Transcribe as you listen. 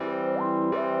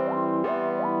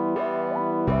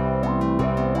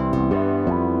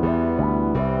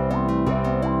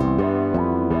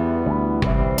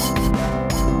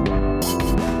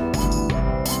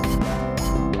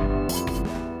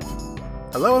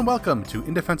Hello and welcome to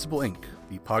Indefensible Inc.,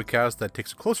 the podcast that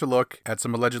takes a closer look at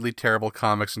some allegedly terrible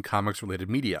comics and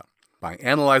comics-related media. By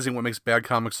analyzing what makes bad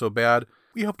comics so bad,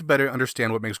 we hope to better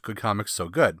understand what makes good comics so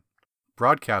good.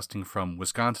 Broadcasting from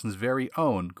Wisconsin's very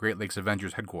own Great Lakes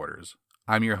Avengers headquarters,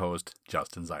 I'm your host,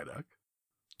 Justin Zydek.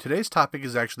 Today's topic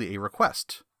is actually a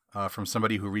request from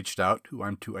somebody who reached out, who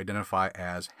I'm to identify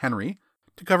as Henry,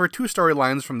 to cover two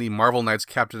storylines from the Marvel Knights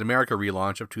Captain America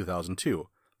relaunch of 2002,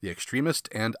 The Extremist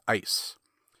and Ice.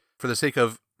 For the sake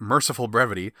of merciful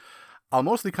brevity, I'll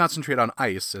mostly concentrate on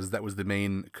Ice, as that was the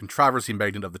main controversy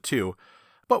magnet of the two,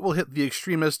 but we'll hit The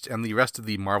Extremist and the rest of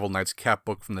the Marvel Knights Cap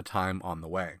book from the time on the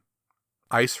way.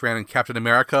 Ice ran in Captain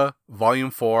America,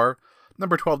 Volume 4,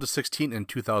 number 12 to 16 in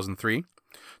 2003,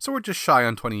 so we're just shy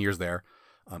on 20 years there.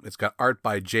 It's got art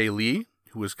by Jay Lee,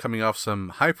 who was coming off some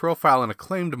high-profile and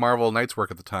acclaimed Marvel Knights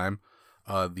work at the time,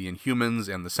 The Inhumans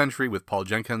and The Sentry with Paul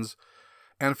Jenkins,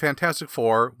 and Fantastic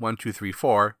Four 1, 2, 3,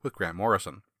 4 with Grant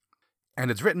Morrison.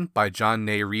 And it's written by John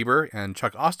Nay Reber and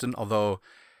Chuck Austin, although,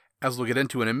 as we'll get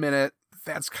into in a minute,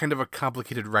 that's kind of a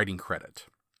complicated writing credit.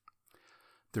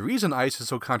 The reason Ice is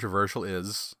so controversial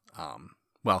is,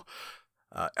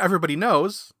 everybody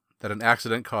knows that an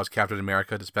accident caused Captain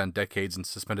America to spend decades in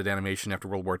suspended animation after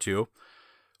World War II.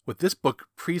 What this book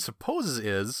presupposes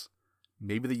is,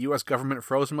 maybe the U.S. government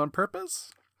froze him on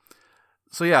purpose?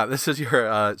 So yeah, this is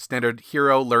your standard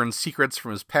hero learns secrets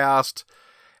from his past,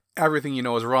 everything you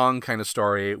know is wrong kind of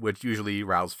story, which usually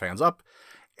riles fans up,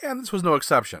 and this was no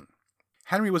exception.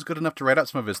 Henry was good enough to write out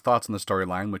some of his thoughts on the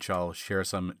storyline, which I'll share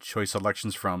some choice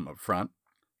selections from up front.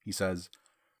 He says,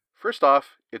 "First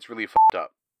off, it's really f***ed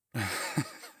up."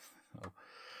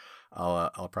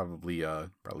 I'll probably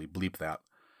bleep that.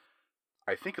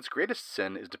 "I think its greatest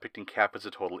sin is depicting Cap as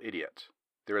a total idiot.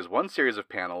 There is one series of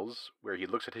panels where he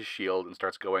looks at his shield and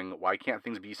starts going, why can't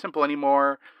things be simple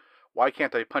anymore? Why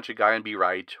can't I punch a guy and be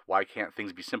right? Why can't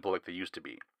things be simple like they used to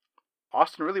be?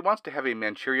 Austin really wants to have a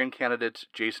Manchurian Candidate,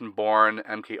 Jason Bourne,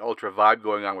 MK Ultra vibe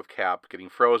going on with Cap, getting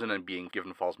frozen and being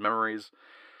given false memories.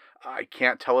 I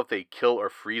can't tell if they kill or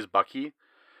freeze Bucky.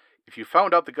 If you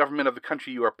found out the government of the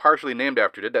country you are partially named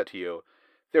after did that to you,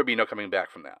 there would be no coming back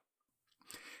from that."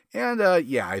 And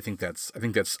I think that's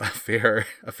a fair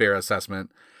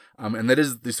assessment, and that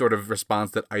is the sort of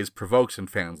response that Ice provokes in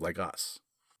fans like us.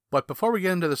 But before we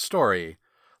get into the story,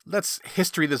 let's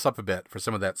history this up a bit for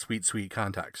some of that sweet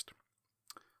context.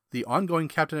 The ongoing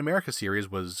Captain America series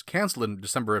was canceled in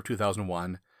December of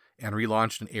 2001 and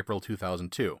relaunched in April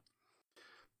 2002.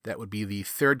 That would be the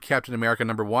third Captain America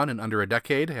 #1 in under a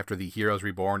decade after the Heroes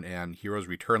Reborn and Heroes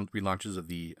Return relaunches of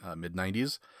the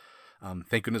mid-90s.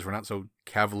 Thank goodness we're not so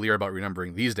cavalier about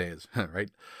remembering these days, right?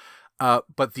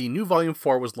 But the new Volume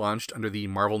 4 was launched under the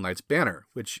Marvel Knights banner,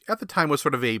 which at the time was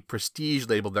sort of a prestige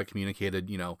label that communicated,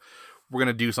 we're going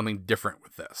to do something different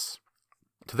with this.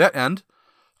 To that end,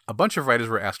 a bunch of writers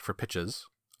were asked for pitches.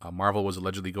 Marvel was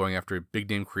allegedly going after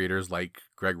big-name creators like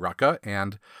Greg Rucka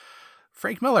and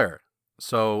Frank Miller.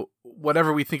 So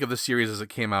whatever we think of the series as it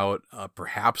came out,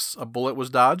 perhaps a bullet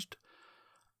was dodged.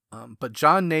 But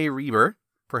John Nay Reber,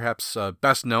 perhaps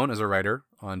best known as a writer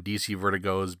on DC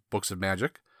Vertigo's Books of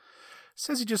Magic,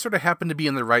 says he just sort of happened to be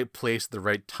in the right place at the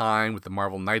right time with the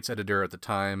Marvel Knights editor at the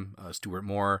time, Stuart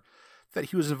Moore, that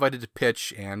he was invited to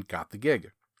pitch and got the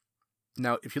gig.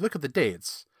 Now, if you look at the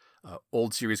dates,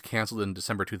 old series canceled in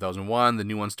December 2001, the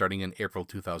new one starting in April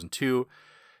 2002,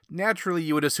 naturally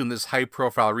you would assume this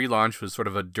high-profile relaunch was sort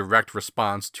of a direct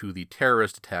response to the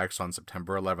terrorist attacks on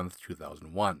September 11th,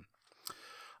 2001.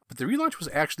 But the relaunch was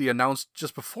actually announced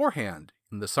just beforehand,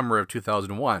 in the summer of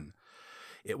 2001.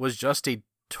 It was just a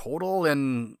total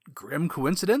and grim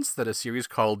coincidence that a series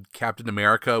called Captain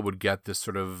America would get this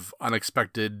sort of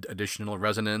unexpected additional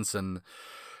resonance and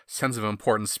sense of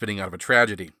importance spinning out of a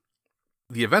tragedy.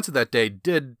 The events of that day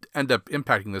did end up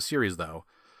impacting the series, though.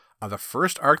 The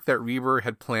first arc that Reber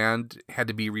had planned had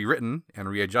to be rewritten and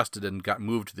readjusted and got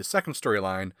moved to the second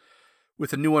storyline,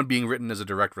 with a new one being written as a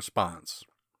direct response.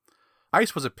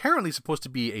 Ice was apparently supposed to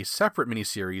be a separate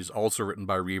miniseries, also written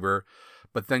by Reber,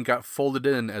 but then got folded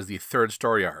in as the third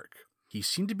story arc. He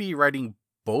seemed to be writing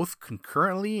both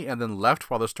concurrently and then left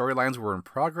while the storylines were in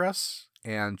progress,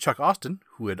 and Chuck Austin,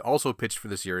 who had also pitched for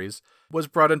the series, was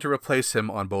brought in to replace him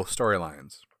on both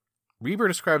storylines. Reber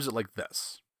describes it like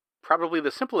this. "Probably the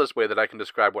simplest way that I can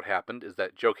describe what happened is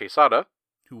that Joe Quesada,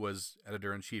 who was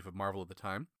editor-in-chief of Marvel at the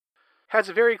time, has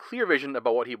a very clear vision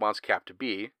about what he wants Cap to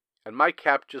be, and my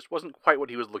Cap just wasn't quite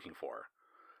what he was looking for.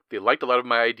 They liked a lot of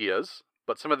my ideas,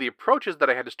 but some of the approaches that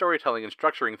I had to storytelling and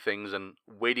structuring things and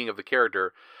weighting of the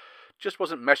character just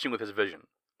wasn't meshing with his vision.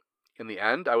 In the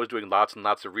end, I was doing lots and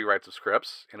lots of rewrites of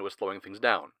scripts, and it was slowing things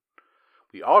down.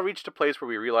 We all reached a place where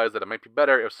we realized that it might be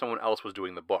better if someone else was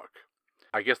doing the book.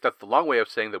 I guess that's the long way of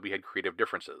saying that we had creative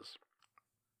differences.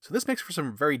 So this makes for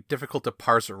some very difficult to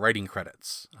parse writing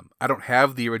credits. I don't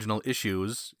have the original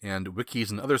issues, and wikis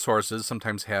and other sources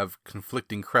sometimes have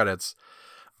conflicting credits.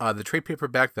 The trade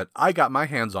paperback that I got my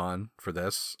hands on for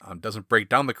this doesn't break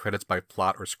down the credits by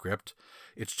plot or script.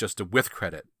 It's just a with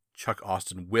credit. Chuck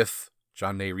Austen with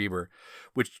John A. Reber,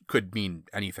 which could mean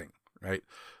anything, right?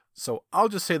 So I'll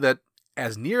just say that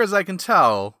as near as I can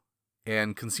tell,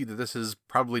 and concede that this is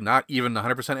probably not even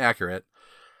 100% accurate,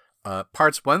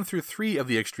 parts 1 through 3 of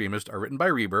The Extremist are written by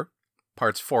Reber.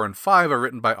 Parts 4 and 5 are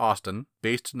written by Austen,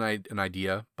 based on an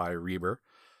idea by Reber.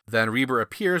 Then Reber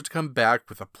appears to come back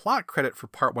with a plot credit for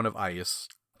part 1 of Ice,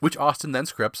 which Austen then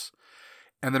scripts,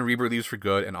 and then Reber leaves for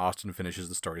good and Austen finishes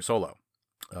the story solo.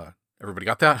 Everybody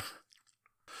got that?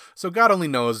 So God only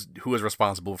knows who is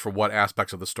responsible for what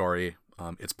aspects of the story.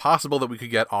 It's possible that we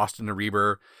could get Austen and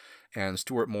Reber and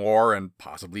Stuart Moore and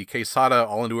possibly Quesada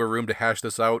all into a room to hash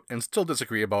this out and still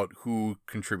disagree about who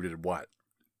contributed what.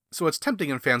 So it's tempting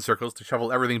in fan circles to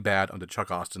shovel everything bad onto Chuck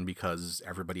Austen because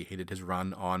everybody hated his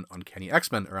run on Uncanny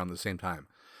X-Men around the same time.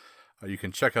 You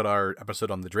can check out our episode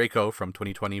on the Draco from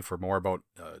 2020 for more about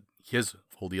his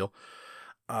whole deal.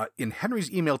 In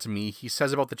Henry's email to me, he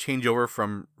says about the changeover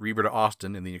from Reber to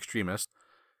Austen in The Extremist,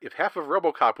 if half of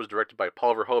RoboCop was directed by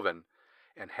Paul Verhoeven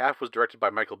and half was directed by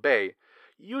Michael Bay,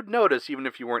 you'd notice even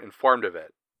if you weren't informed of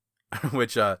it.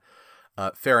 Which,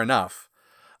 fair enough.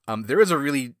 There is a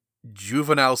really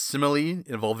juvenile simile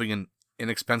involving an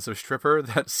inexpensive stripper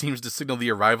that seems to signal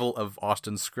the arrival of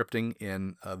Austen's scripting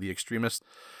in The Extremist.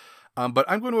 But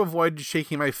I'm going to avoid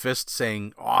shaking my fist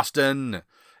saying Austen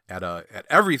at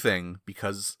everything,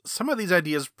 because some of these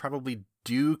ideas probably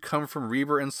do come from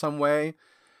Reber in some way.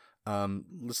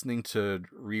 Listening to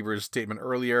Reber's statement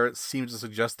earlier, it seems to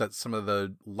suggest that some of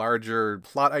the larger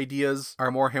plot ideas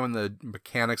are more him and the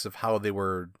mechanics of how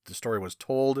the story was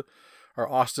told are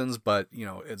Austen's, but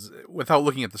it's without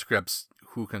looking at the scripts,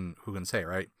 who can say,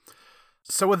 right?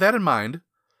 So with that in mind,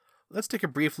 let's take a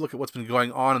brief look at what's been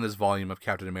going on in this volume of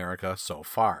Captain America so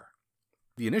far.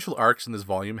 The initial arcs in this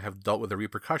volume have dealt with the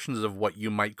repercussions of what you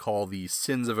might call the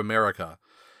sins of America,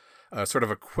 sort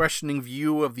of a questioning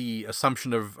view of the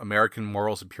assumption of American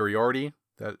moral superiority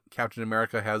that Captain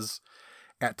America has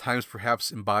at times perhaps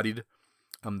embodied.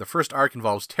 The first arc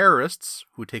involves terrorists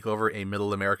who take over a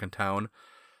middle American town,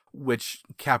 which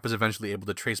Cap is eventually able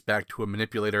to trace back to a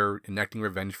manipulator enacting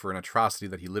revenge for an atrocity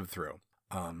that he lived through.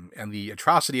 And the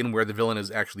atrocity and where the villain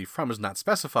is actually from is not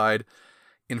specified.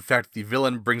 In fact, the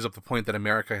villain brings up the point that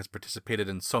America has participated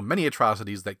in so many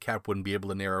atrocities that Cap wouldn't be able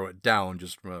to narrow it down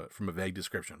just from a vague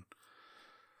description.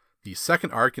 The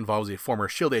second arc involves a former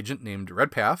S.H.I.E.L.D. agent named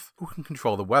Redpath who can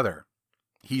control the weather.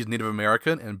 He's Native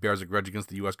American and bears a grudge against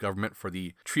the U.S. government for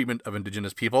the treatment of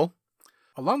indigenous people.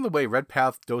 Along the way,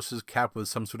 Redpath doses Cap with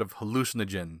some sort of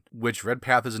hallucinogen, which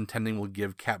Redpath is intending will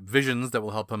give Cap visions that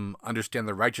will help him understand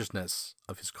the righteousness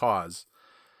of his cause.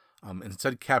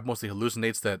 Instead, Cap mostly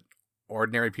hallucinates that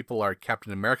ordinary people are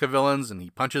Captain America villains, and he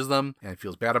punches them and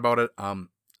feels bad about it.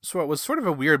 So it was sort of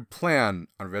a weird plan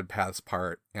on Redpath's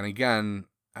part. And again,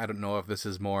 I don't know if this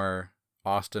is more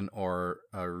Austen or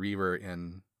Reber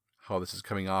in how this is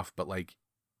coming off, but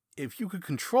if you could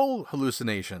control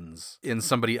hallucinations in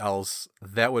somebody else,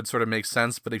 that would sort of make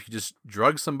sense. But if you just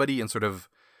drug somebody and sort of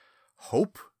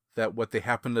hope that what they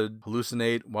happen to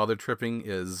hallucinate while they're tripping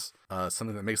is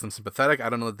something that makes them sympathetic, I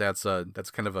don't know that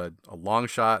that's kind of a long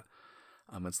shot.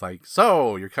 It's like,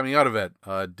 so you're coming out of it.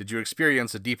 Did you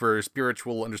experience a deeper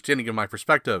spiritual understanding of my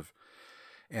perspective?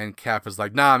 And Cap is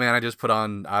like, nah, man, I just put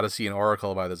on Odyssey and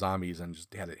Oracle by the Zombies and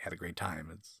just had a great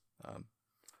time.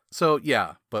 So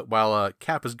yeah, but while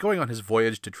Cap is going on his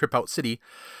voyage to Trip Out City,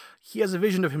 he has a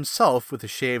vision of himself with a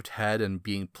shaved head and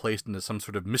being placed into some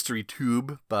sort of mystery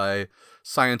tube by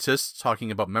scientists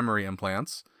talking about memory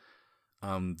implants.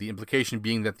 The implication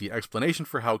being that the explanation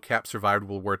for how Cap survived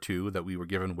World War II that we were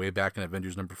given way back in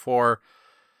Avengers number 4,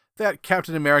 that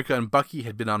Captain America and Bucky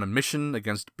had been on a mission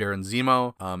against Baron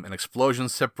Zemo, an explosion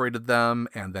separated them,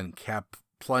 and then Cap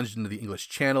plunged into the English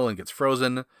Channel and gets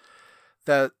frozen,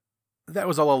 that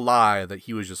was all a lie that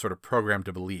he was just sort of programmed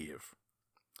to believe.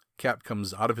 Cap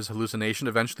comes out of his hallucination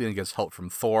eventually and gets help from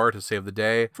Thor to save the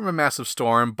day from a massive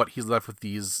storm, but he's left with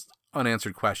these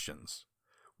unanswered questions,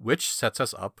 which sets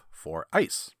us up for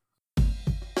Ice.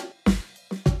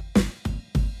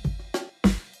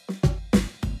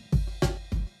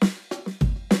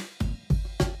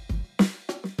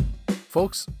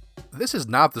 Folks, this is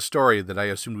not the story that I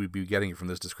assumed we'd be getting from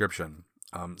this description.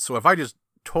 So if I just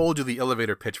told you the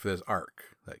elevator pitch for this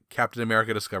arc, Captain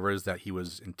America discovers that he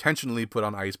was intentionally put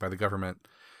on ice by the government.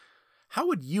 How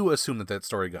would you assume that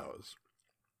story goes?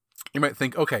 You might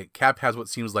think, okay, Cap has what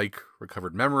seems like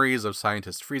recovered memories of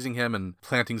scientists freezing him and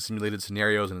planting simulated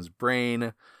scenarios in his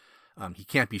brain. He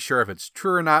can't be sure if it's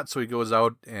true or not, so he goes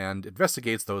out and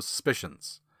investigates those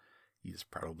suspicions. He's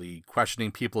probably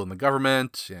questioning people in the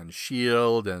government and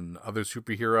S.H.I.E.L.D. and other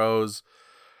superheroes.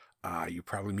 You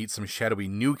probably meet some shadowy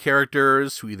new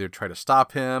characters who either try to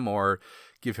stop him or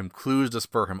give him clues to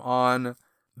spur him on.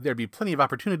 There'd be plenty of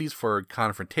opportunities for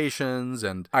confrontations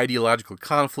and ideological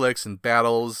conflicts and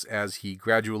battles as he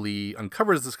gradually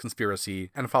uncovers this conspiracy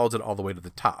and follows it all the way to the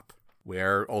top,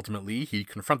 where ultimately he'd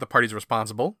confront the parties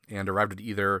responsible and arrived at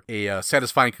either a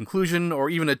satisfying conclusion or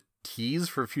even a tease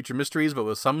for future mysteries, but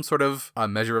with some sort of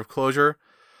measure of closure.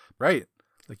 Right?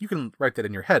 Like, you can write that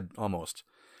in your head, almost.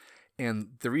 And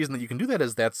the reason that you can do that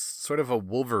is that's sort of a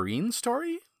Wolverine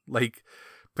story. Like,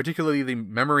 particularly the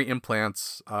memory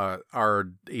implants are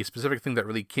a specific thing that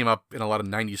really came up in a lot of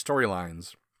 90s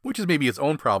storylines, which is maybe its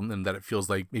own problem in that it feels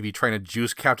like maybe trying to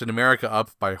juice Captain America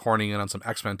up by horning in on some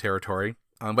X-Men territory.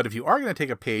 But if you are going to take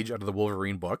a page out of the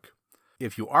Wolverine book,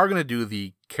 if you are going to do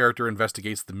the character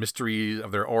investigates the mystery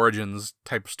of their origins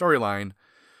type storyline,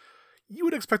 you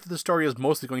would expect that the story is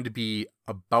mostly going to be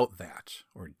about that,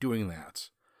 or doing that.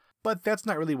 But that's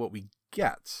not really what we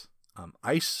get.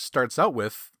 Ice starts out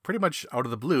with, pretty much out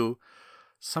of the blue,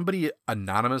 somebody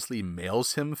anonymously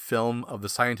mails him film of the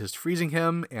scientist freezing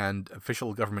him and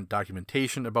official government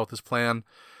documentation about this plan,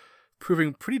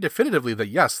 proving pretty definitively that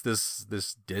yes, this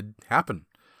did happen.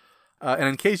 And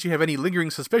in case you have any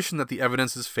lingering suspicion that the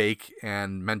evidence is fake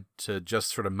and meant to just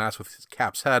sort of mess with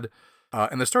Cap's head,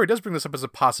 and the story does bring this up as a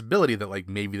possibility that like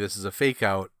maybe this is a fake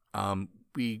out,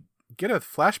 we get a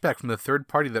flashback from the third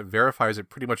party that verifies it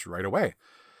pretty much right away.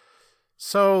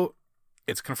 So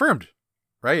it's confirmed,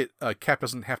 right? Cap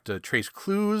doesn't have to trace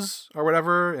clues or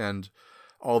whatever, and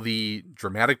all the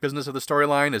dramatic business of the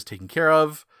storyline is taken care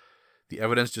of. The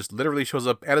evidence just literally shows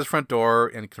up at his front door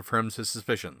and confirms his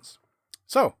suspicions.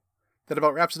 So that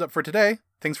about wraps it up for today.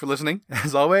 Thanks for listening.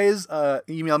 As always,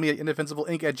 email me at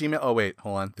indefensibleinc@gmail. Oh, wait,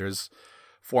 hold on. There's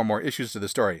 4 more issues to the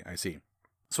story, I see.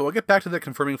 So we'll get back to the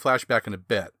confirming flashback in a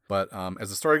bit. But as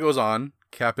the story goes on,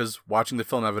 Cap is watching the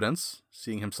film evidence,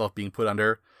 seeing himself being put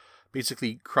under,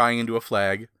 basically crying into a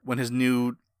flag, when his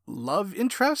new love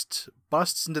interest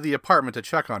busts into the apartment to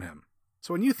check on him.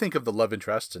 So when you think of the love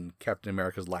interest in Captain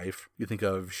America's life, you think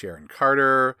of Sharon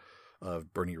Carter,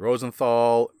 of Bernie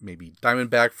Rosenthal, maybe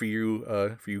Diamondback for you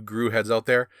Gru heads out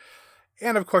there.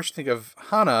 And of course you think of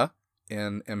Hana,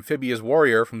 an amphibious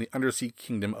warrior from the undersea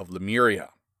kingdom of Lemuria.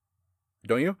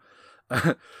 Don't you?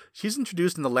 She's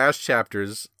introduced in the last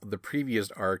chapters of the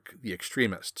previous arc, The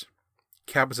Extremist.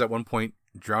 Cap is at one point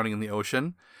drowning in the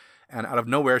ocean, and out of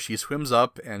nowhere she swims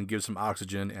up and gives him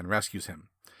oxygen and rescues him.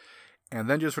 And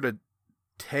then just sort of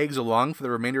tags along for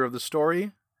the remainder of the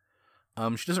story.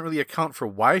 She doesn't really account for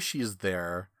why she's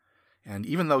there, and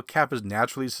even though Cap is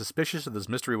naturally suspicious of this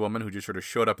mystery woman who just sort of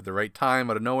showed up at the right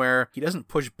time out of nowhere, he doesn't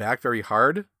push back very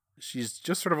hard. She's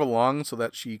just sort of along so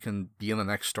that she can be in the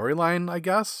next storyline, I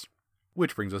guess.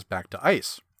 Which brings us back to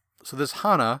Ice. So this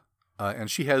Hana,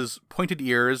 and she has pointed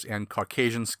ears and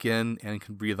Caucasian skin and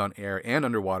can breathe on air and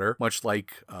underwater, much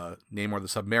like Namor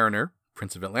the Submariner,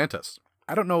 Prince of Atlantis.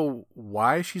 I don't know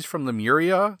why she's from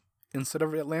Lemuria instead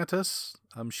of Atlantis.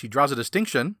 She draws a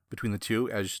distinction between the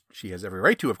two, as she has every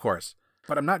right to, of course.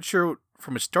 But I'm not sure,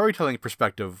 from a storytelling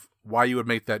perspective, why you would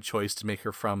make that choice to make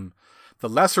her from the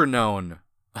lesser known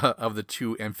of the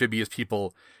two amphibious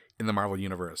people in the Marvel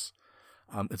Universe.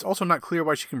 It's also not clear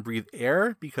why she can breathe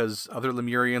air, because other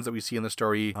Lemurians that we see in the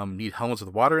story need helmets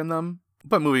with water in them.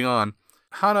 But moving on,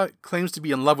 Hana claims to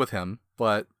be in love with him,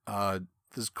 but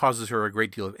this causes her a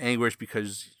great deal of anguish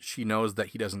because she knows that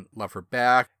he doesn't love her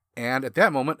back. And at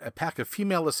that moment, a pack of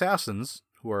female assassins,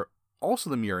 who are also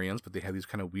Lemurians, but they have these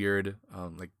kind of weird,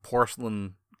 like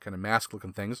porcelain kind of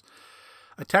mask-looking things,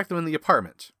 attack them in the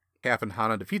apartment. Cap and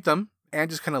Hana defeat them and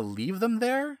just kind of leave them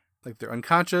there. Like, they're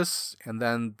unconscious, and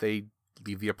then they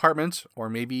leave the apartment. Or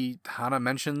maybe Hana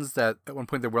mentions that at one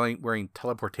point they're wearing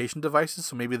teleportation devices,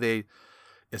 so maybe they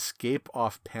escape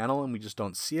off panel and we just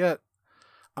don't see it.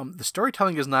 The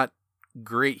storytelling is not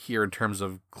great here in terms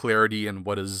of clarity and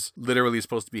what is literally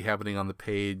supposed to be happening on the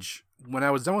page. When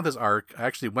I was done with this arc, I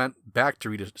actually went back to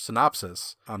read a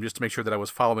synopsis, just to make sure that I was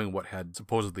following what had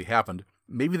supposedly happened.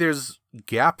 Maybe there's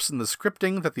gaps in the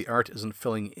scripting that the art isn't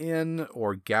filling in,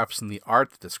 or gaps in the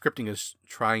art that the scripting is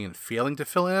trying and failing to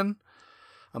fill in.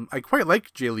 I quite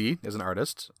like Jay Lee as an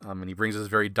artist, and he brings this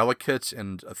very delicate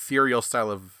and ethereal style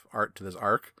of art to this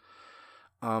arc.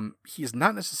 He's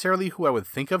not necessarily who I would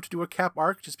think of to do a Cap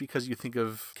arc, just because you think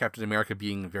of Captain America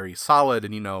being very solid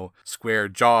and, square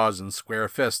jaws and square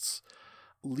fists.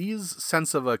 Lee's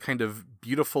sense of a kind of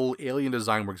beautiful alien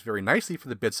design works very nicely for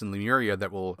the bits in Lemuria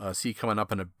that we'll see coming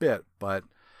up in a bit, but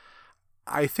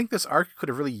I think this arc could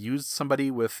have really used somebody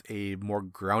with a more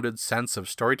grounded sense of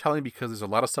storytelling, because there's a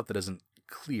lot of stuff that isn't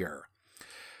clear.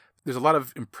 There's a lot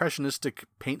of impressionistic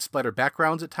paint splatter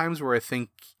backgrounds at times where I think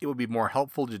it would be more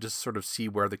helpful to just sort of see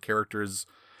where the characters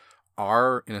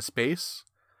are in a space.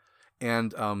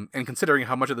 And considering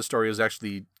how much of the story is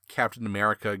actually Captain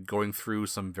America going through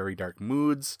some very dark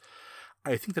moods,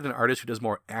 I think that an artist who does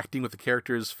more acting with the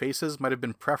characters' faces might have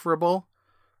been preferable.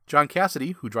 John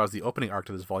Cassidy, who draws the opening arc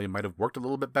to this volume, might have worked a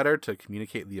little bit better to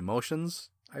communicate the emotions,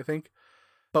 I think.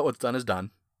 But what's done is done.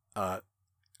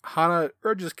 Hana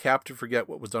urges Cap to forget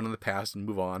what was done in the past and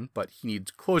move on, but he needs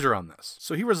closure on this.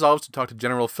 So he resolves to talk to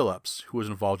General Phillips, who was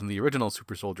involved in the original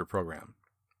Super Soldier program.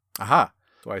 Aha!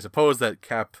 So I suppose that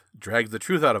Cap drags the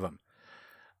truth out of him.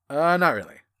 Not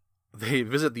really. They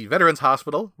visit the Veterans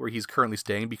Hospital, where he's currently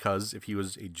staying, because if he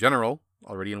was a general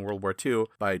already in World War II,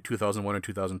 by 2001 or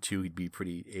 2002, he'd be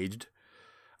pretty aged.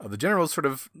 The general sort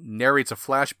of narrates a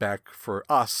flashback for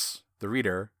us, the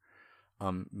reader.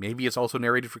 Maybe it's also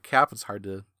narrated for Cap. It's hard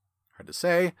to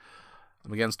say.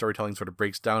 Again, storytelling sort of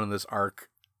breaks down in this arc.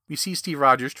 We see Steve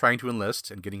Rogers trying to enlist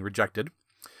and getting rejected.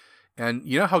 And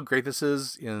you know how great this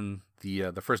is in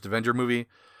the first Avenger movie,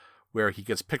 where he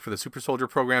gets picked for the Super Soldier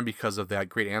program because of that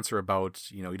great answer about,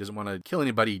 he doesn't want to kill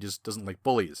anybody, he just doesn't like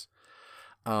bullies.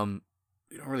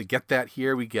 We don't really get that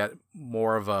here. We get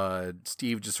more of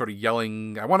Steve just sort of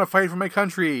yelling, I want to fight for my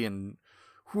country, and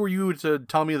who are you to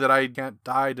tell me that I can't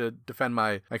die to defend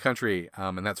my country,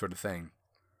 and that sort of thing.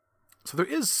 So there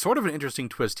is sort of an interesting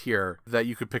twist here that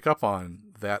you could pick up on,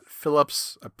 that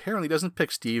Phillips apparently doesn't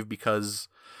pick Steve because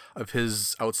of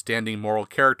his outstanding moral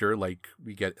character like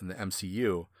we get in the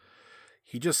MCU.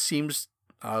 He just seems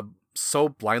so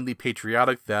blindly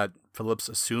patriotic that Phillips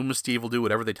assumes Steve will do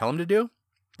whatever they tell him to do.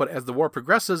 But as the war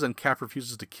progresses and Cap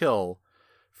refuses to kill,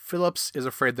 Phillips is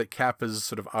afraid that Cap is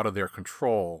sort of out of their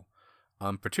control.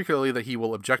 Particularly that he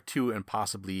will object to and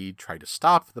possibly try to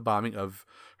stop the bombing of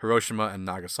Hiroshima and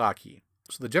Nagasaki.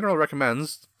 So the general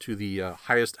recommends to the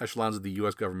highest echelons of the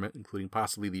U.S. government, including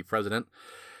possibly the president,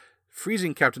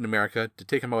 freezing Captain America to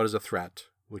take him out as a threat,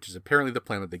 which is apparently the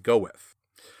plan that they go with.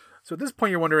 So at this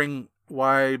point you're wondering,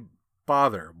 why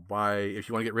bother? Why, if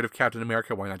you want to get rid of Captain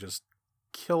America, why not just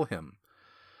kill him?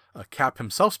 Cap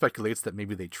himself speculates that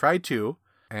maybe they tried to,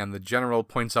 and the general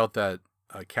points out that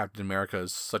Captain America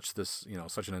is such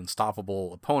an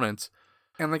unstoppable opponent.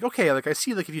 And I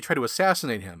see if you try to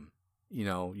assassinate him,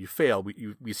 you fail.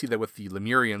 We see that with the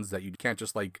Lemurians, that you can't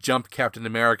just jump Captain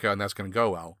America and that's going to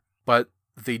go well. But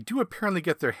they do apparently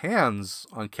get their hands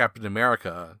on Captain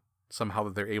America somehow,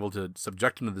 that they're able to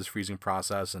subject him to this freezing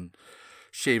process and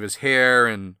shave his hair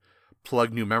and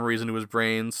plug new memories into his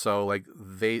brain. So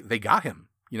they got him.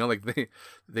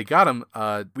 They got him.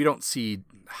 We don't see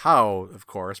how, of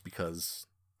course, because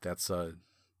that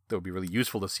would be really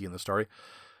useful to see in the story.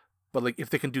 But if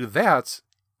they can do that,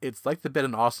 it's like the bit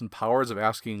in Austin Powers of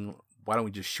asking, why don't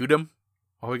we just shoot him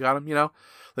while we got him?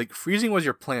 Freezing was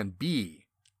your plan B,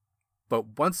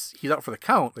 but once he's out for the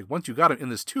count, once you got him in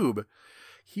this tube,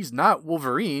 he's not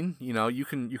Wolverine. You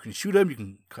can shoot him, you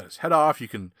can cut his head off, you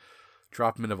can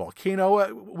drop him in a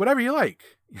volcano, whatever you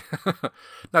like.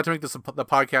 Not to make this the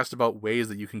podcast about ways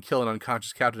that you can kill an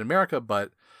unconscious Captain America,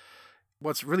 but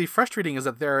what's really frustrating is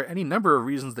that there are any number of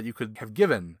reasons that you could have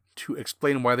given to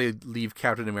explain why they leave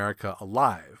Captain America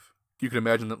alive. You could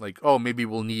imagine that maybe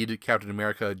we'll need Captain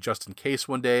America just in case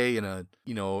one day in a,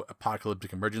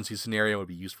 apocalyptic emergency scenario. It would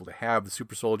be useful to have the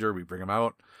super soldier. We bring him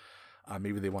out.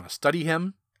 Maybe they want to study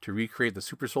him to recreate the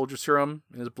super soldier serum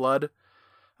in his blood.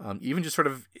 Even just sort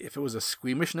of, if it was a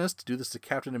squeamishness to do this to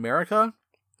Captain America,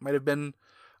 might have been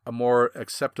a more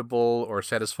acceptable or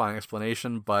satisfying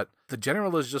explanation. But the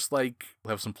general is just we'll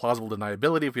have some plausible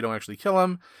deniability if we don't actually kill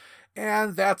him.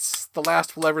 And that's the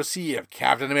last we'll ever see of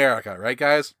Captain America, right,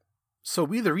 guys? So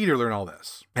we, the reader, learn all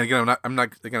this. And again, I'm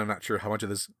not sure how much of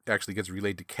this actually gets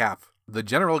relayed to Cap. The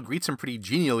general greets him pretty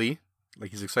genially,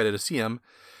 he's excited to see him.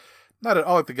 Not at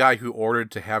all like the guy who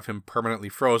ordered to have him permanently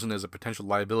frozen as a potential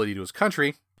liability to his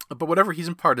country. But whatever he's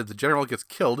imparted, the general gets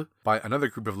killed by another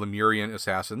group of Lemurian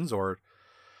assassins, or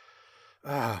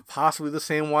possibly the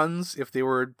same ones if they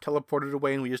were teleported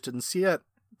away and we just didn't see it.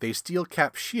 They steal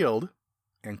Cap's shield,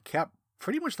 and Cap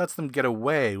pretty much lets them get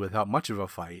away without much of a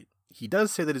fight. He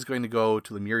does say that he's going to go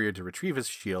to Lemuria to retrieve his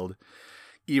shield,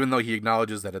 even though he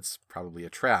acknowledges that it's probably a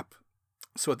trap.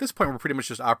 So at this point, we're pretty much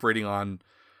just operating on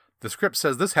The script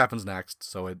says this happens next,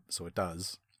 so it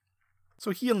does.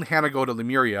 So he and Hannah go to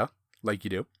Lemuria, like you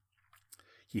do.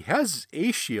 He has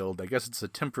a shield. I guess it's a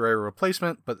temporary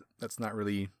replacement, but that's not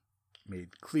really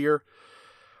made clear.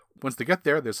 Once they get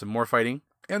there, there's some more fighting,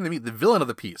 and they meet the villain of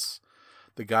the piece,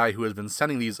 the guy who has been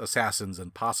sending these assassins,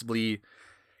 and possibly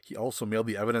he also mailed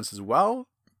the evidence as well.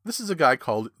 This is a guy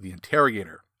called the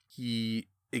Interrogator. He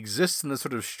exists in this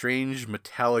sort of strange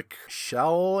metallic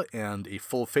shell and a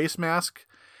full face mask,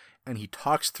 and he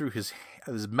talks through his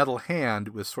metal hand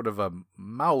with sort of a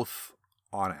mouth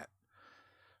on it.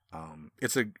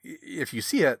 If you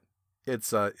see it,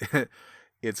 it's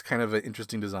it's kind of an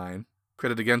interesting design.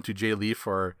 Credit again to Jay Lee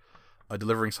for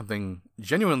delivering something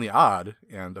genuinely odd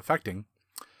and affecting.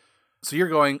 So you're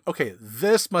going, okay,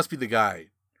 this must be the guy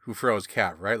who froze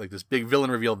Cap, right? Like this big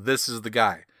villain reveal, this is the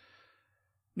guy.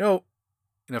 No,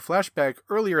 in a flashback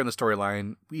earlier in the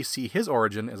storyline, we see his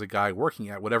origin as a guy working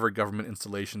at whatever government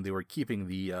installation they were keeping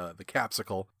the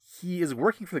capsicle. He is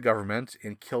working for the government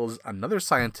and kills another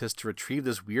scientist to retrieve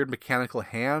this weird mechanical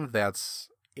hand that's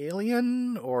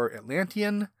alien or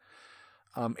Atlantean.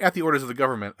 At the orders of the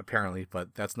government, apparently,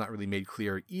 but that's not really made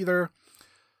clear either.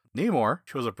 Namor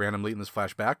shows up randomly in this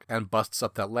flashback and busts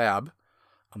up that lab.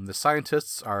 The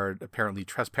scientists are apparently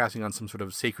trespassing on some sort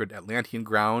of sacred Atlantean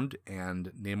ground,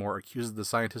 and Namor accuses the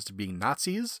scientists of being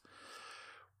Nazis,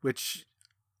 which,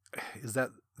 is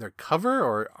that their cover,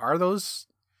 or are those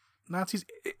Nazis?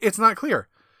 It's not clear.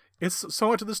 It's so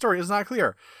much of the story is not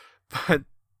clear. But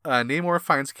Namor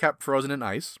finds Cap frozen in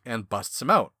ice and busts him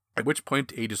out, at which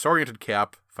point a disoriented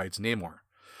Cap fights Namor.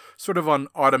 Sort of on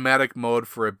automatic mode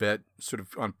for a bit, sort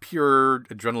of on pure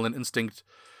adrenaline instinct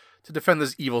to defend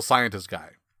this evil scientist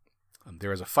guy.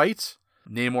 There is a fight.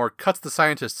 Namor cuts the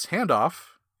scientist's hand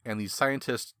off, and the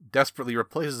scientist desperately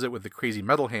replaces it with the crazy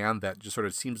metal hand that just sort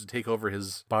of seems to take over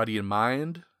his body and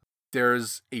mind.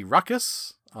 There's a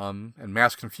ruckus and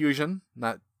mass confusion,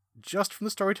 not just from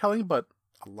the storytelling, but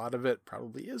a lot of it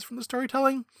probably is from the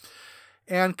storytelling.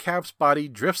 And Cap's body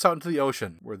drifts out into the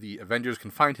ocean, where the Avengers can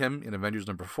find him in Avengers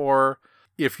number 4,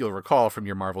 if you'll recall from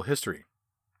your Marvel history.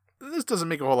 This doesn't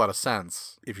make a whole lot of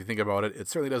sense, if you think about it. It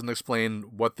certainly doesn't explain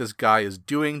what this guy is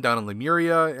doing down in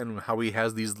Lemuria, and how he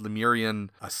has these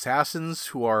Lemurian assassins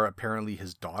who are apparently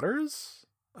his daughters.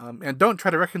 And don't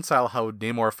try to reconcile how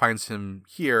Namor finds him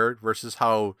here versus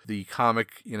how the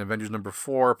comic in Avengers number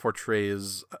 4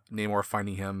 portrays Namor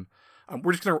finding him.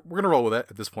 We're gonna roll with it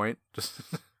at this point. Just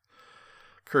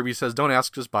Kirby says, don't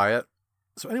ask, just buy it.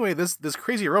 So anyway, this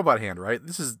crazy robot hand, right?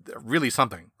 This is really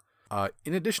something.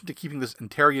 In addition to keeping this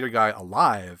interrogator guy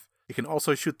alive, it can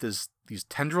also shoot these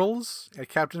tendrils at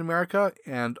Captain America,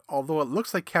 and although it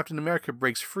looks like Captain America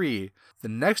breaks free, the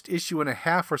next issue and a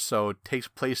half or so takes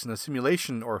place in a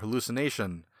simulation or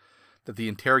hallucination that the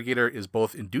interrogator is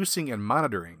both inducing and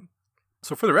monitoring.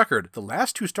 So for the record, the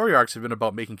last 2 story arcs have been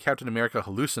about making Captain America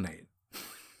hallucinate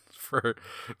for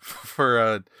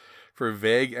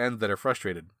vague ends that are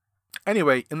frustrated.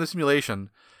 Anyway, in the simulation,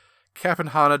 Cap and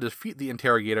Hana defeat the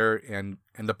interrogator and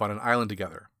end up on an island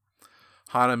together.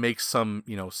 Hana makes some,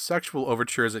 sexual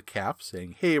overtures at Cap,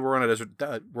 saying, "Hey, we're on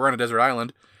a desert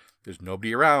island. There's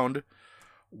nobody around.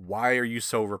 Why are you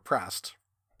so repressed?"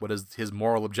 What is his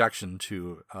moral objection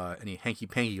to any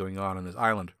hanky-panky going on this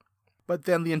island? But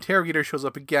then the interrogator shows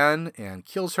up again and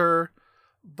kills her,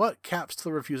 but Cap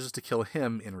still refuses to kill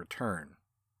him in return.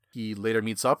 He later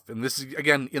meets up, and this is,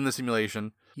 again, in the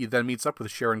simulation. He then meets up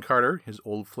with Sharon Carter, his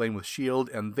old flame with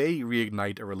S.H.I.E.L.D., and they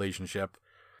reignite a relationship.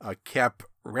 Cap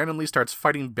randomly starts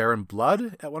fighting Baron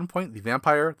Blood at one point,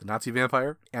 the Nazi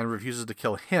vampire, and refuses to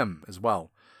kill him as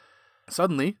well.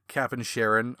 Suddenly, Cap and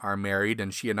Sharon are married,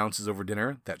 and she announces over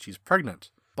dinner that she's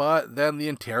pregnant. But then the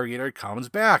interrogator comes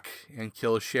back and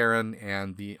kills Sharon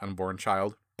and the unborn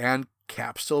child, and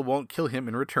Cap still won't kill him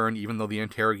in return, even though the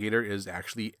interrogator is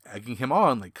actually egging him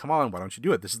on, like, come on, why don't you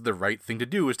do it? This is the right thing to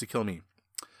do, is to kill me.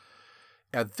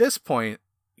 At this point,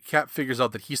 Cap figures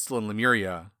out that he's still in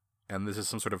Lemuria, and this is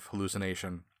some sort of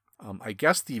hallucination. I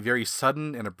guess the very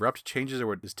sudden and abrupt changes are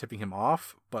what is tipping him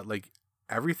off, but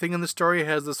everything in the story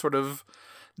has this sort of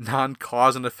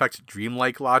non-cause and effect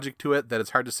dreamlike logic to it that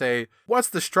it's hard to say, what's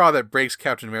the straw that breaks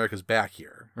Captain America's back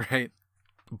here, right?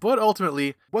 But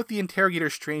ultimately, what the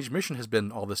interrogator's strange mission has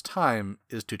been all this time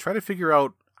is to try to figure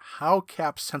out how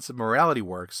Cap's sense of morality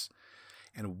works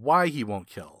and why he won't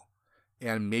kill.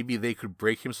 And maybe they could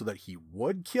break him so that he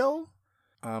would kill?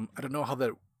 I don't know how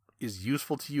that is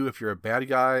useful to you if you're a bad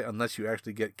guy, unless you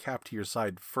actually get Cap to your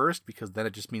side first, because then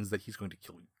it just means that he's going to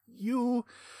kill you.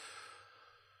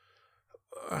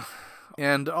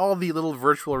 And all the little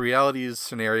virtual realities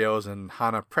scenarios and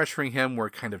Hana pressuring him were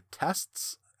kind of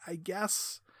tests, I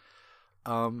guess.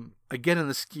 Again, in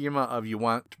the schema of you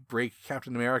want to break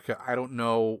Captain America, I don't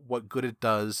know what good it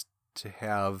does to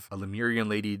have a Lemurian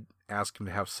lady ask him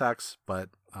to have sex, but,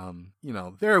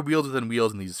 there are wheels within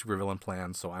wheels in these supervillain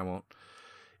plans, so I won't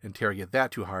interrogate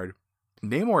that too hard.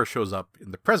 Namor shows up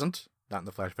in the present, not in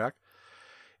the flashback,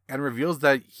 and reveals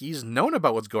that he's known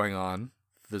about what's going on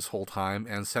this whole time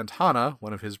and sent Hana,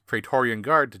 one of his Praetorian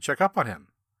Guard, to check up on him.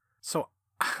 So,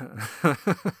 I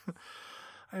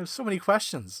have so many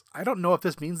questions. I don't know if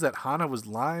this means that Hana was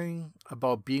lying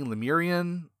about being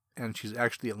Lemurian and she's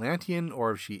actually Atlantean,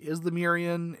 or if she is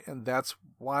Lemurian and that's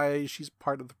why she's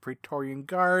part of the Praetorian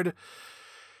Guard,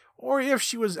 or if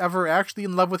she was ever actually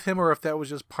in love with him, or if that was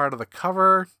just part of the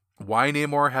cover. Why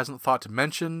Namor hasn't thought to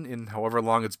mention, in however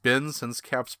long it's been since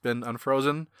Cap's been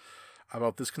unfrozen,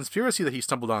 about this conspiracy that he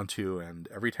stumbled onto, and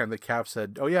every time that Cap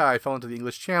said, oh yeah, I fell into the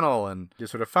English Channel, and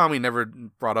just sort of found me, never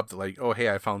brought up that, like, oh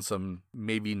hey, I found some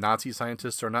maybe Nazi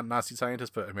scientists, or not Nazi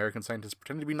scientists, but American scientists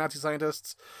pretending to be Nazi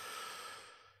scientists.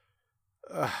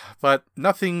 But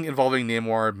nothing involving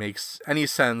Namor makes any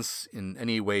sense in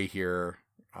any way here.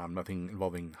 Nothing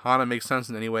involving Hana makes sense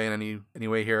in any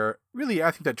way here. Really,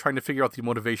 I think that trying to figure out the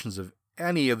motivations of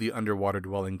any of the underwater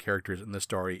dwelling characters in this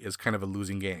story is kind of a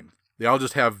losing game. They all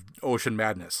just have ocean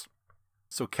madness.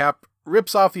 So Cap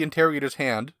rips off the interrogator's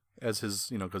hand as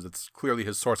his, because it's clearly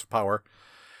his source of power.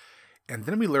 And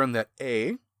then we learn that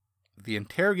A, the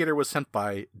interrogator was sent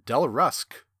by Del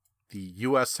Rusk, the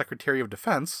U.S. Secretary of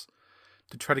Defense,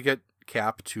 to try to get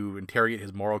Cap to interrogate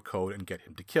his moral code and get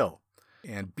him to kill.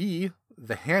 And B,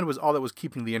 the hand was all that was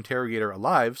keeping the interrogator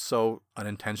alive, so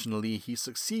unintentionally he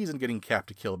succeeds in getting Cap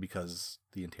to kill because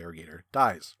the interrogator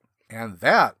dies. And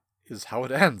that is how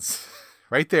it ends.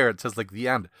 Right there, it says, the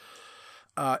end.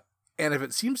 And if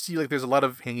it seems to you like there's a lot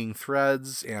of hanging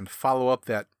threads and follow-up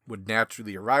that would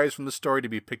naturally arise from the story to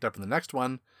be picked up in the next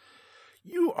one,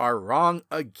 you are wrong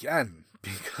again.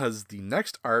 Because the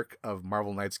next arc of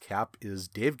Marvel Knights Cap is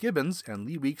Dave Gibbons and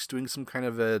Lee Weeks doing some kind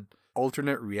of a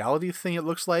alternate reality thing, it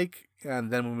looks like. And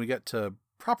then when we get to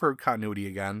proper continuity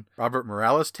again, Robert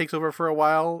Morales takes over for a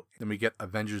while. Then we get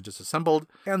Avengers Disassembled.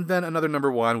 And then another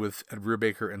 #1 with Ed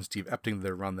Brubaker and Steve Epting,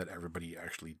 the run that everybody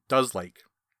actually does like.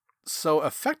 So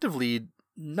effectively,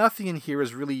 nothing in here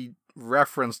is really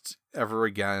referenced ever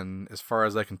again, as far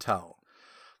as I can tell.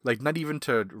 Not even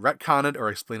to retcon it or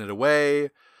explain it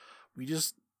away. We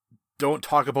just don't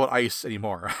talk about ice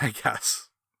anymore, I guess.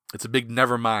 It's a big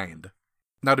never mind.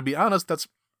 Now, to be honest, that's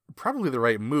probably the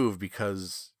right move,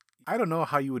 because I don't know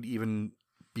how you would even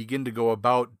begin to go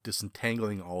about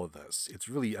disentangling all of this. It's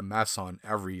really a mess on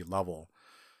every level.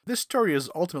 This story is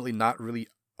ultimately not really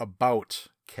about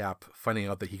Cap finding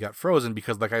out that he got frozen,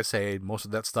 because, like I say, most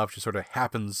of that stuff just sort of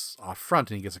happens off front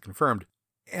and he gets it confirmed.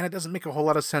 And it doesn't make a whole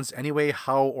lot of sense anyway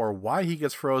how or why he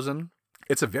gets frozen.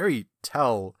 It's a very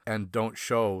tell and don't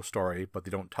show story, but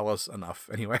they don't tell us enough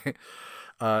anyway.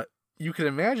 You can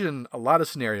imagine a lot of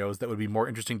scenarios that would be more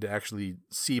interesting to actually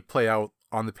see play out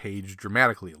on the page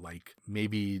dramatically, like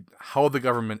maybe how the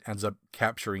government ends up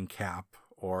capturing Cap,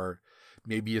 or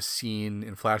maybe a scene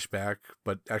in flashback,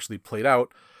 but actually played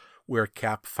out, where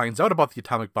Cap finds out about the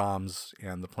atomic bombs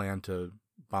and the plan to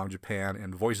bomb Japan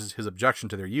and voices his objection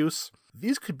to their use.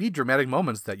 These could be dramatic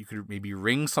moments that you could maybe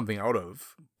wring something out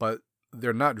of, but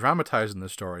they're not dramatized in the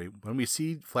story. When we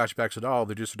see flashbacks at all,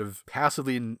 they're just sort of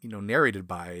passively, narrated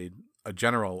by a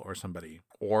general or somebody,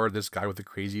 or this guy with a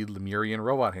crazy Lemurian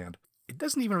robot hand. It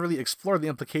doesn't even really explore the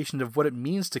implication of what it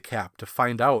means to Cap to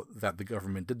find out that the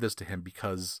government did this to him,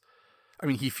 because,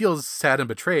 he feels sad and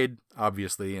betrayed,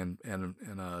 obviously, and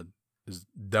is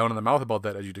down in the mouth about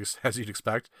that, as you'd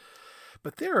expect.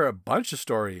 But there are a bunch of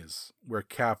stories where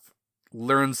Cap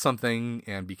learns something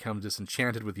and becomes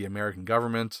disenchanted with the American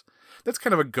government. That's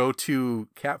kind of a go-to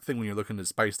Cap thing when you're looking to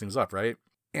spice things up, right?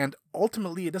 And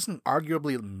ultimately, it doesn't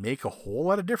arguably make a whole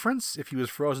lot of difference if he was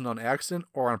frozen on accident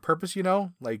or on purpose,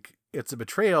 It's a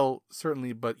betrayal,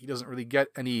 certainly, but he doesn't really get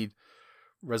any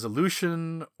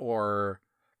resolution or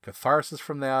catharsis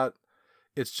from that.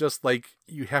 It's just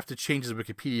you have to change his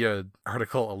Wikipedia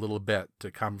article a little bit to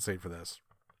compensate for this.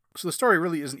 So the story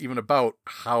really isn't even about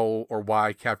how or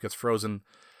why Cap gets frozen.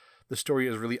 The story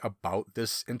is really about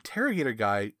this interrogator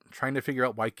guy trying to figure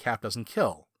out why Cap doesn't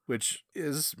kill, which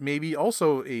is maybe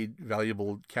also a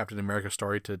valuable Captain America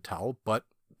story to tell, but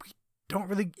we don't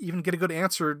really even get a good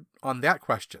answer on that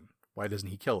question. Why doesn't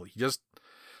he kill? He just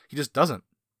doesn't.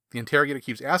 The interrogator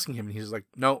keeps asking him, and he's like,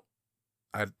 no,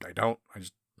 I don't. I'm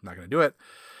just not going to do it.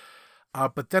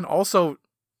 But then also,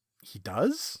 he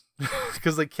does?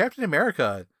 Because Captain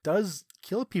America does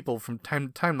kill people from time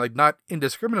to time, not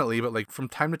indiscriminately, but from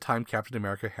time to time Captain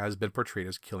America has been portrayed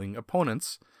as killing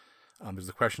opponents, There's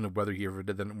the question of whether he ever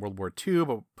did that in World War II,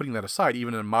 but putting that aside,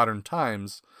 even in modern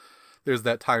times, there's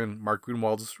that time in Mark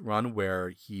Gruenwald's run where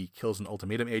he kills an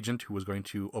ultimatum agent who was going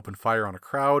to open fire on a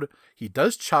crowd. He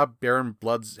does chop Baron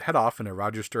Blood's head off in a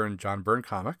Roger Stern, John Byrne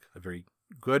comic, a very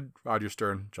good Roger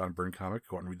Stern, John Byrne comic.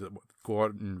 Go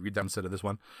out and read that instead of this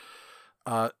one.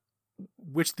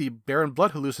 Which the Baron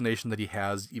Blood hallucination that he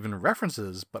has even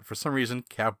references, but for some reason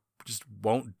Cap just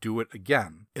won't do it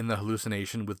again in the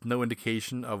hallucination with no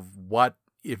indication of what,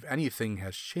 if anything,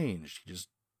 has changed. He just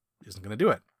isn't going to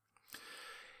do it.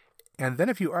 And then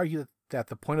if you argue that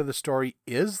the point of the story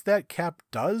is that Cap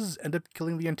does end up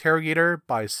killing the interrogator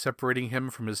by separating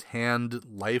him from his hand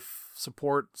life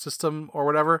support system or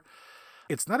whatever,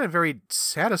 it's not a very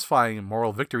satisfying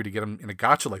moral victory to get him in a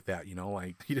gotcha like that,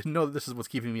 like, you didn't know that this is what's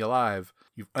keeping me alive.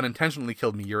 You've unintentionally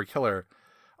killed me. You're a killer.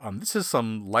 This is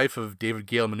some Life of David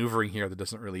Gale maneuvering here that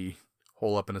doesn't really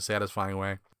hold up in a satisfying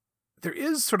way. There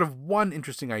is sort of one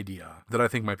interesting idea that I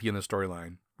think might be in the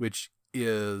storyline, which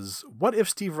is, what if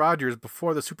Steve Rogers,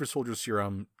 before the super soldier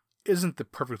serum, isn't the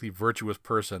perfectly virtuous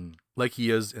person like he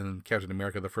is in Captain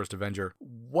America, the First Avenger?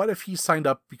 What if he signed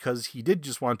up because he did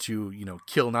just want to,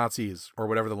 kill Nazis, or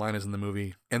whatever the line is in the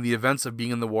movie, and the events of being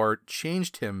in the war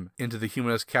changed him into the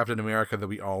humanist Captain America that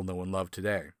we all know and love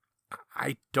today?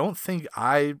 I don't think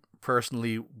I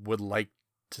personally would like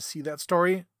to see that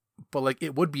story, but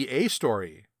it would be a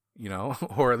story,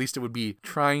 or at least it would be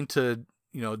trying to,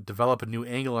 develop a new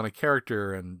angle on a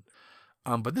character. And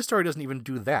but this story doesn't even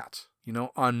do that.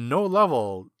 On no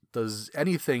level does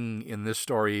anything in this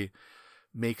story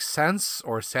make sense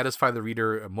or satisfy the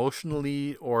reader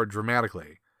emotionally or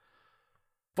dramatically.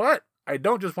 But I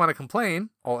don't just want to complain,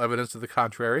 all evidence to the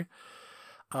contrary.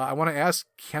 I want to ask,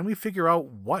 can we figure out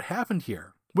what happened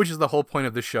here? Which is the whole point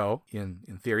of the show,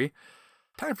 in theory.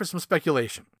 Time for some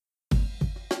speculation.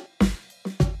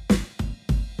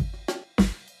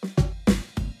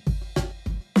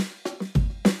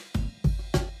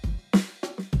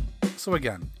 So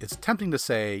again, it's tempting to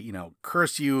say,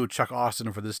 curse you, Chuck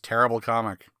Austin, for this terrible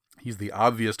comic. He's the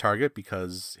obvious target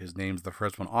because his name's the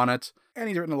first one on it, and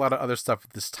he's written a lot of other stuff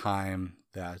at this time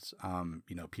that,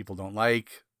 people don't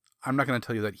like. I'm not going to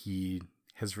tell you that he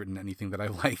has written anything that I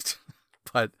liked,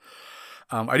 but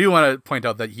I do want to point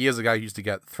out that he is a guy who used to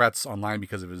get threats online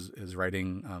because of his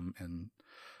writing, and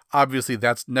obviously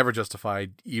that's never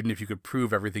justified, even if you could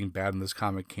prove everything bad in this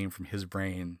comic came from his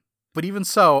brain. But even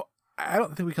so, I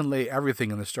don't think we can lay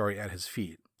everything in the story at his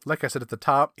feet. Like I said at the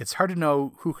top, it's hard to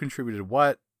know who contributed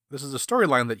what. This is a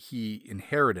storyline that he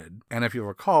inherited. And if you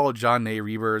recall John A.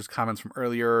 Reber's comments from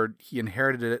earlier, he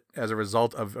inherited it as a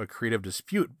result of a creative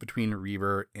dispute between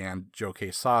Reber and Joe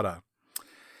Quesada.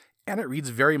 And it reads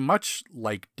very much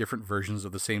like different versions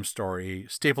of the same story,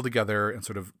 stapled together and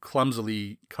sort of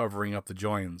clumsily covering up the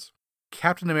joins.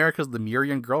 Captain America's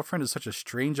Lemurian girlfriend is such a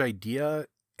strange idea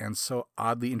and so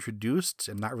oddly introduced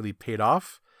and not really paid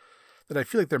off that I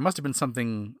feel like there must have been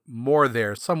something more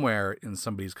there somewhere in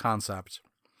somebody's concept.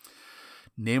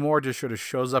 Namor just sort of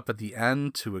shows up at the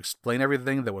end to explain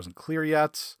everything that wasn't clear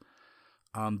yet.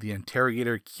 The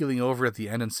interrogator keeling over at the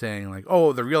end and saying,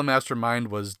 the real mastermind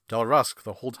was Del Rusk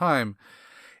the whole time.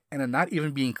 And it not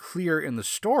even being clear in the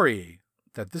story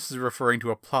that this is referring to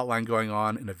a plotline going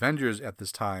on in Avengers at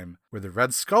this time, where the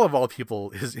Red Skull of all people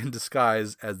is in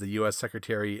disguise as the U.S.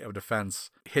 Secretary of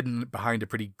Defense, hidden behind a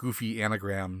pretty goofy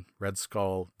anagram, Red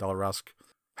Skull, Del Rusk.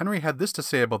 Henry had this to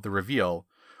say about the reveal,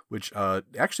 which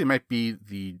actually might be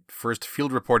the first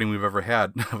field reporting we've ever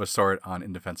had of a sort on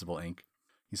Indefensible Inc.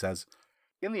 He says,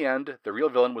 "In the end, the real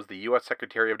villain was the U.S.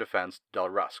 Secretary of Defense, Del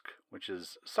Rusk, which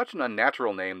is such an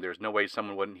unnatural name there's no way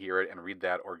someone wouldn't hear it and read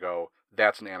that or go,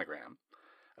 that's an anagram.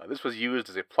 This was used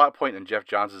as a plot point in Jeff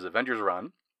Johns' Avengers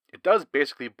run. It does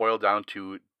basically boil down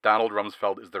to Donald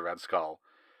Rumsfeld is the Red Skull.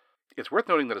 It's worth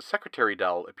noting that a Secretary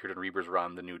Del appeared in Reber's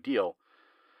run, The New Deal.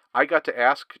 I got to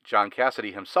ask John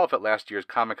Cassidy himself at last year's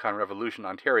Comic-Con Revolution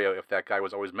Ontario if that guy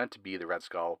was always meant to be the Red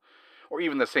Skull, or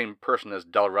even the same person as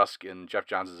Del Rusk in Jeff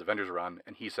Johns' Avengers run,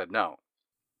 and he said no."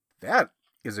 That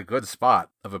is a good spot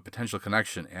of a potential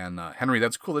connection, and Henry,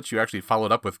 that's cool that you actually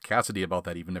followed up with Cassidy about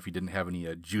that, even if you didn't have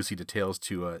any juicy details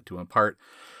to impart.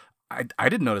 I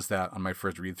didn't notice that on my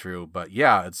first read through, but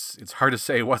yeah, it's hard to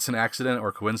say what's an accident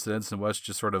or coincidence and what's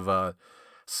just sort of a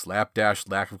slapdash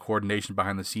lack of coordination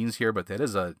behind the scenes here, but that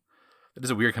is a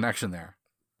weird connection there.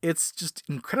 It's just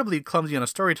incredibly clumsy on a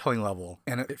storytelling level,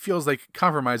 and it feels like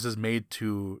compromises made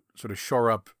to sort of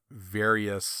shore up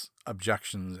various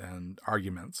objections and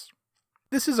arguments.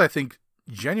 This is, I think,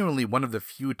 genuinely one of the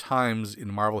few times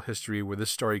in Marvel history where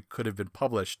this story could have been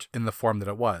published in the form that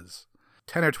it was.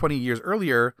 10 or 20 years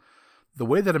earlier, The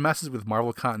way that it messes with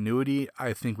Marvel continuity,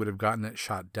 I think would have gotten it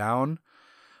shot down.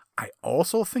 I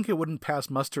also think it wouldn't pass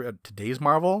muster at today's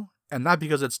Marvel, and not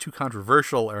because it's too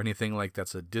controversial or anything like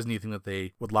that's a Disney thing that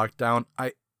they would lock down.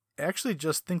 I actually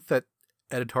just think that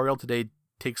editorial today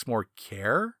takes more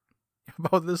care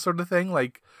about this sort of thing,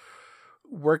 like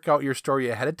work out your story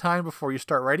ahead of time before you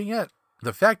start writing it.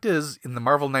 The fact is, in the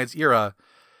Marvel Knights era,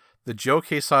 the Joe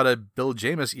Quesada, Bill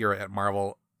Jemas era at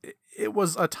Marvel, it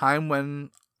was a time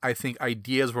when I think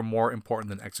ideas were more important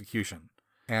than execution.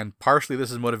 And partially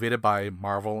this is motivated by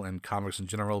Marvel and comics in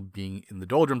general being in the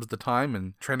doldrums at the time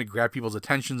and trying to grab people's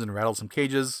attentions and rattle some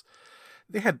cages.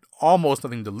 They had almost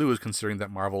nothing to lose considering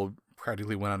that Marvel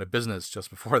practically went out of business just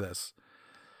before this.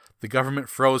 The government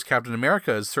froze Captain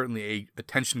America is certainly a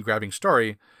attention-grabbing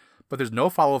story, but there's no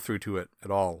follow-through to it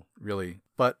at all, really.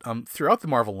 But throughout the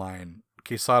Marvel line,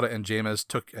 Quesada and Jemas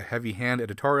took a heavy hand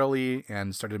editorially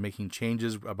and started making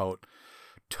changes about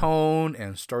tone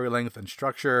and story length and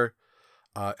structure.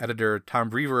 Editor Tom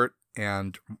Brevoort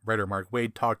and writer Mark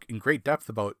Waid talk in great depth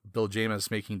about Bill Jemas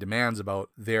making demands about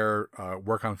their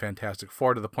work on Fantastic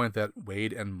Four, to the point that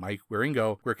Waid and Mike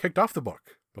Wieringo were kicked off the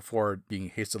book before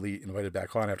being hastily invited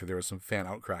back on after there was some fan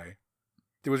outcry.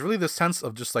 There was really this sense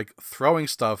of just like throwing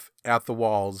stuff at the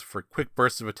walls for quick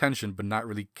bursts of attention, but not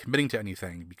really committing to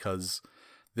anything, because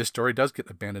this story does get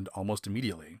abandoned almost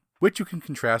immediately, which you can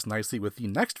contrast nicely with the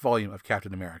next volume of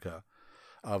Captain America,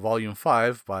 Volume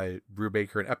 5 by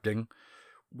Brubaker and Epting,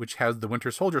 which has the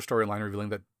Winter Soldier storyline revealing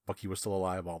that Bucky was still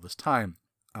alive all this time.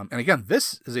 And again,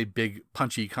 this is a big,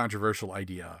 punchy, controversial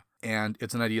idea, and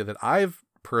it's an idea that I've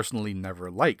personally never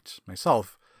liked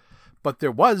myself. But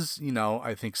there was,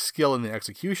 I think, skill in the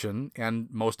execution, and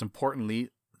most importantly,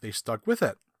 they stuck with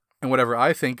it. And whatever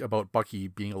I think about Bucky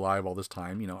being alive all this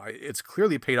time, it's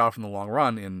clearly paid off in the long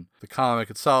run in the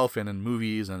comic itself and in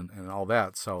movies and all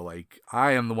that. So,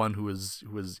 I am the one who is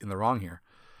in the wrong here.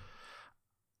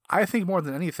 I think more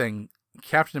than anything,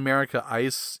 Captain America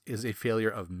Ice is a failure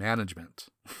of management,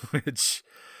 which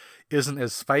isn't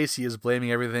as spicy as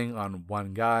blaming everything on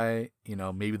one guy.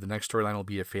 Maybe the next storyline will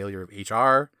be a failure of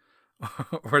HR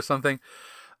or something.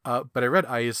 But I read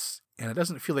Ice, and it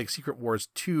doesn't feel like Secret Wars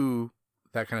 2,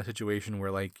 that kind of situation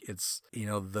where it's,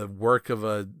 the work of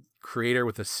a creator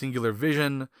with a singular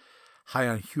vision, high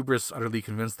on hubris, utterly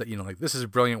convinced that, this is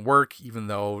brilliant work, even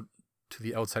though to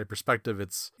the outside perspective,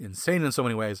 it's insane in so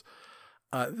many ways.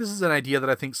 This is an idea that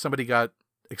I think somebody got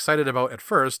excited about at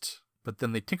first, but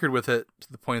then they tinkered with it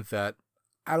to the point that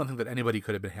I don't think that anybody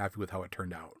could have been happy with how it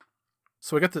turned out.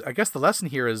 So I guess the lesson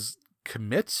here is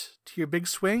commit to your big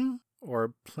swing,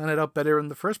 or plan it out better in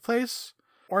the first place,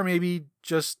 or maybe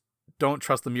just don't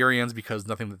trust the Murians because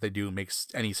nothing that they do makes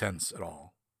any sense at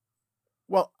all.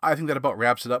 Well, I think that about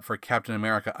wraps it up for Captain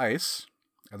America Ice.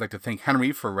 I'd like to thank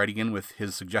Henry for writing in with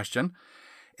his suggestion,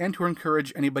 and to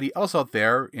encourage anybody else out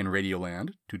there in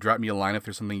Radioland to drop me a line if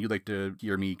there's something you'd like to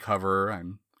hear me cover.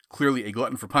 I'm clearly a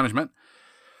glutton for punishment.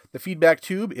 The feedback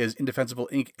tube is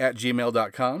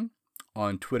indefensibleinc@gmail.com,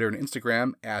 on Twitter and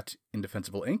Instagram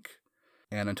 @indefensibleinc.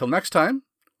 And until next time,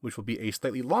 which will be a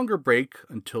slightly longer break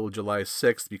until July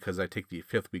 6th because I take the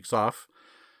 5th weeks off,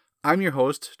 I'm your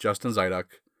host, Justin Zyduk,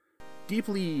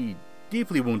 deeply,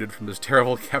 deeply wounded from this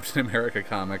terrible Captain America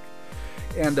comic,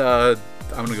 and I'm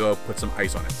going to go put some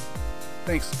ice on it.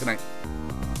 Thanks. Good night.